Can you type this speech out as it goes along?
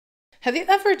Have you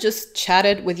ever just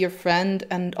chatted with your friend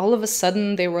and all of a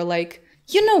sudden they were like,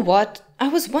 "You know what? I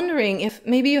was wondering if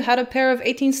maybe you had a pair of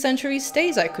 18th century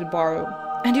stays I could borrow."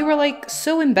 And you were like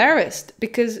so embarrassed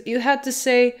because you had to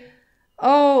say,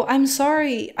 "Oh, I'm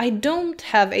sorry, I don't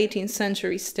have 18th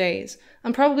century stays.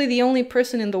 I'm probably the only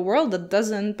person in the world that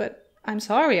doesn't, but I'm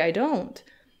sorry, I don't."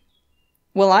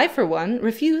 Well, I, for one,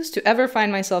 refuse to ever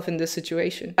find myself in this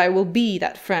situation. I will be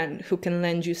that friend who can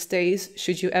lend you stays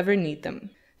should you ever need them.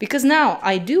 Because now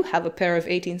I do have a pair of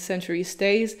 18th century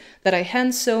stays that I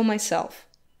hand sew myself.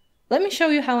 Let me show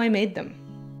you how I made them.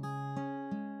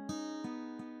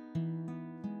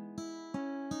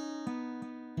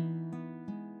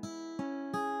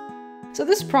 So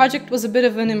this project was a bit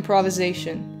of an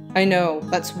improvisation. I know,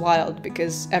 that's wild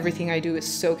because everything I do is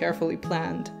so carefully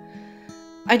planned.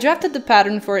 I drafted the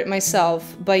pattern for it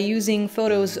myself by using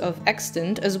photos of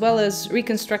extant as well as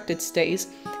reconstructed stays,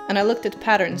 and I looked at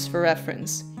patterns for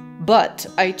reference. But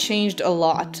I changed a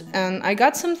lot, and I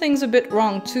got some things a bit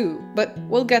wrong too, but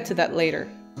we'll get to that later.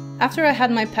 After I had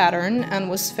my pattern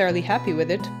and was fairly happy with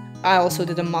it, I also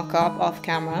did a mock-up off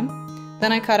camera,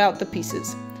 then I cut out the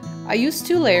pieces. I used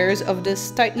 2 layers of this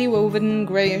tightly woven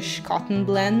grayish cotton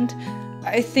blend.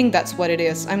 I think that's what it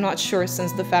is, I'm not sure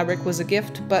since the fabric was a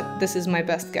gift, but this is my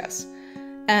best guess.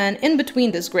 And in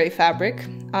between this grey fabric,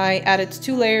 I added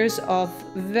 2 layers of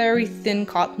very thin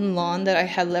cotton lawn that I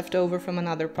had left over from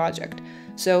another project,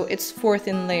 so it's 4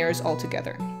 thin layers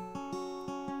altogether.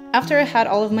 After I had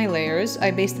all of my layers, I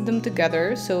basted them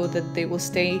together so that they will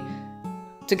stay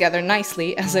together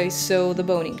nicely as I sew the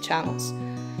boning channels,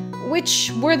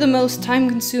 which were the most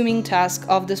time-consuming task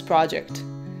of this project.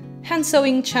 Hand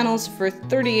sewing channels for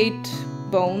 38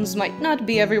 bones might not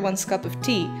be everyone's cup of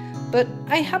tea, but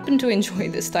I happen to enjoy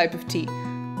this type of tea,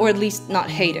 or at least not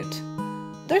hate it.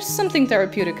 There's something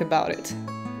therapeutic about it.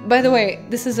 By the way,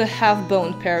 this is a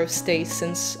half-boned pair of stays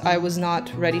since I was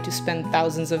not ready to spend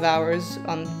thousands of hours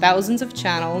on thousands of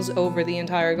channels over the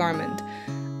entire garment.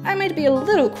 I might be a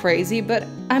little crazy, but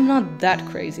I'm not that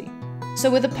crazy. So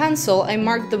with a pencil, I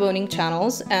marked the boning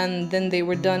channels, and then they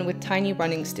were done with tiny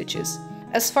running stitches.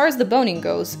 As far as the boning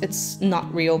goes, it's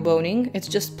not real boning, it's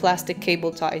just plastic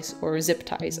cable ties, or zip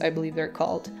ties, I believe they're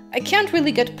called. I can't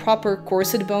really get proper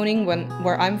corset boning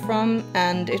where I'm from,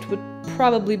 and it would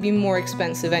probably be more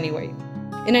expensive anyway.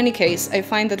 In any case, I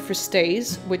find that for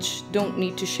stays, which don't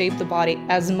need to shape the body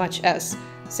as much as,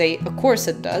 say, a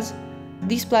corset does,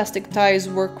 these plastic ties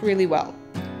work really well.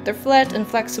 They're flat and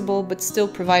flexible, but still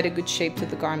provide a good shape to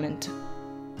the garment.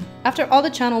 After all the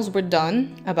channels were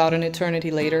done, about an eternity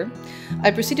later,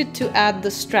 I proceeded to add the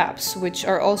straps, which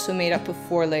are also made up of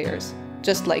 4 layers,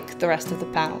 just like the rest of the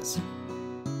panels.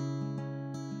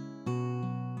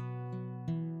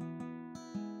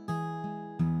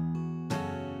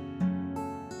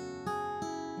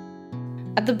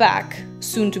 At the back,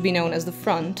 soon to be known as the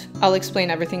front, I'll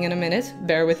explain everything in a minute,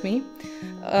 bear with me.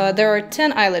 There are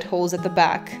 10 eyelet holes at the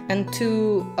back and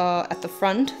 2 at the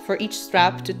front for each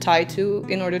strap to tie to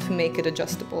in order to make it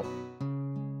adjustable.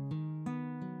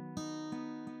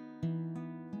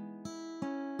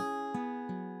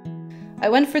 I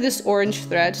went for this orange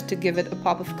thread to give it a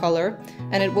pop of color,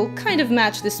 and it will kind of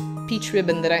match this peach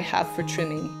ribbon that I have for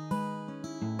trimming.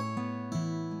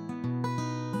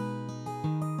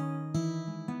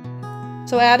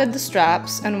 So I added the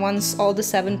straps, and once all the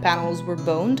 7 panels were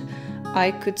boned,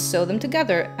 I could sew them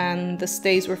together, and the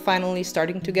stays were finally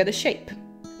starting to get a shape.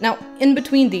 Now, in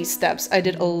between these steps, I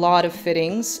did a lot of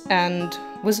fittings, and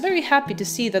was very happy to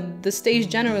see that the stays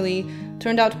generally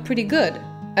turned out pretty good.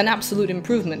 An absolute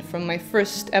improvement from my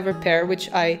first ever pair, which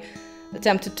I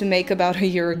attempted to make about a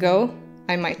year ago.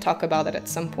 I might talk about it at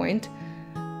some point.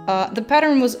 The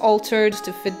pattern was altered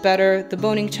to fit better, the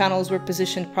boning channels were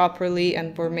positioned properly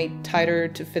and were made tighter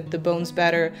to fit the bones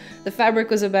better, the fabric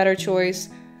was a better choice.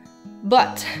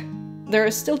 But there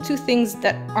are still 2 things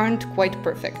that aren't quite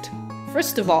perfect.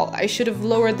 First of all, I should have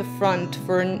lowered the front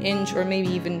for an inch or maybe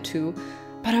even 2,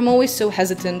 but I'm always so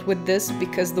hesitant with this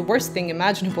because the worst thing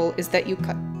imaginable is that you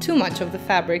cut too much of the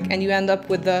fabric and you end up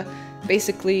with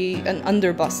basically an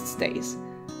underbust stays.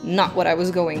 Not what I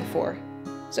was going for.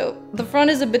 So the front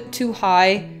is a bit too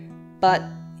high, but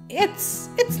it's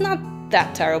not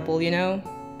that terrible, you know?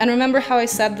 And remember how I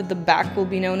said that the back will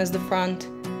be known as the front?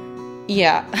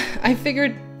 Yeah, I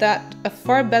figured that a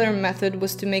far better method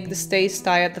was to make the stays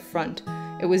tie at the front.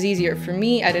 It was easier for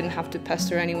me, I didn't have to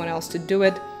pester anyone else to do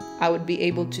it. I would be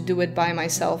able to do it by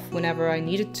myself whenever I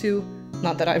needed to.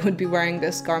 Not that I would be wearing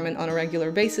this garment on a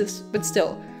regular basis, but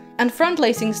still. And front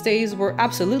lacing stays were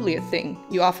absolutely a thing.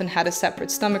 You often had a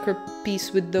separate stomacher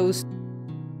piece with those.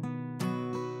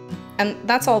 And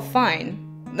that's all fine.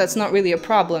 That's not really a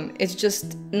problem, it's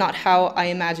just not how I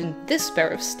imagined this pair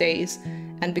of stays,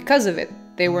 and because of it,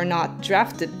 they were not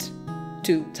drafted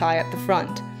to tie at the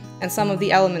front, and some of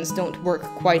the elements don't work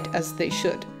quite as they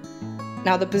should.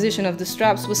 Now the position of the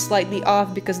straps was slightly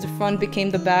off because the front became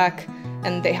the back,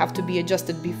 and they have to be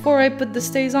adjusted before I put the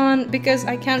stays on because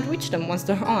I can't reach them once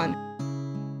they're on.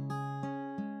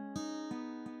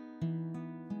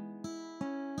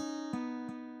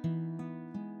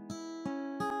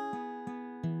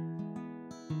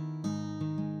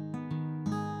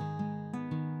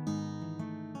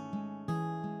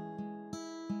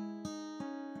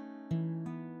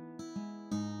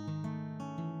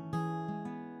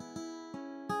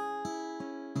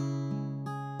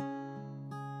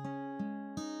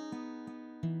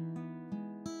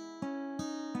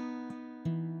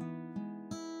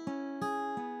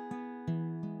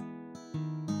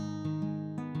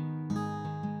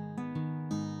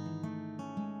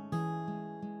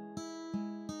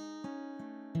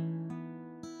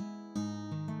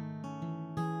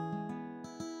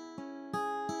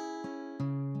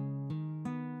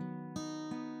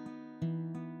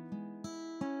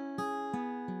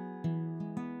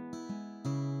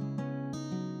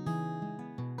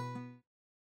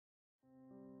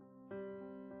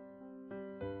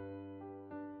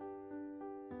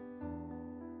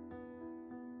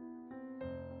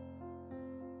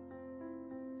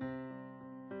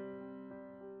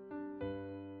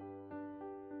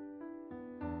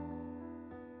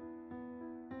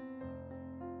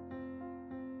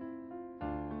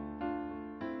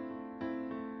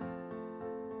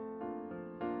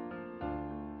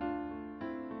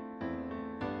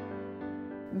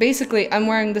 Basically, I'm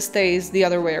wearing the stays the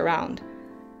other way around.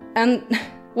 And,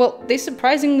 well, they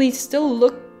surprisingly still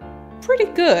look pretty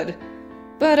good.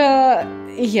 But,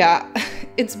 yeah,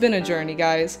 it's been a journey,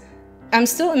 guys. I'm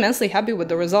still immensely happy with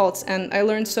the results, and I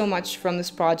learned so much from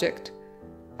this project.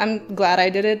 I'm glad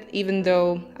I did it, even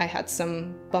though I had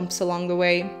some bumps along the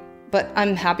way, but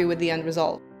I'm happy with the end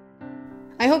result.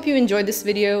 I hope you enjoyed this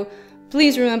video.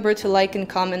 Please remember to like and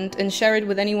comment and share it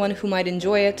with anyone who might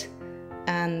enjoy it.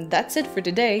 And that's it for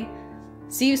today.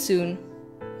 See you soon.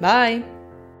 Bye!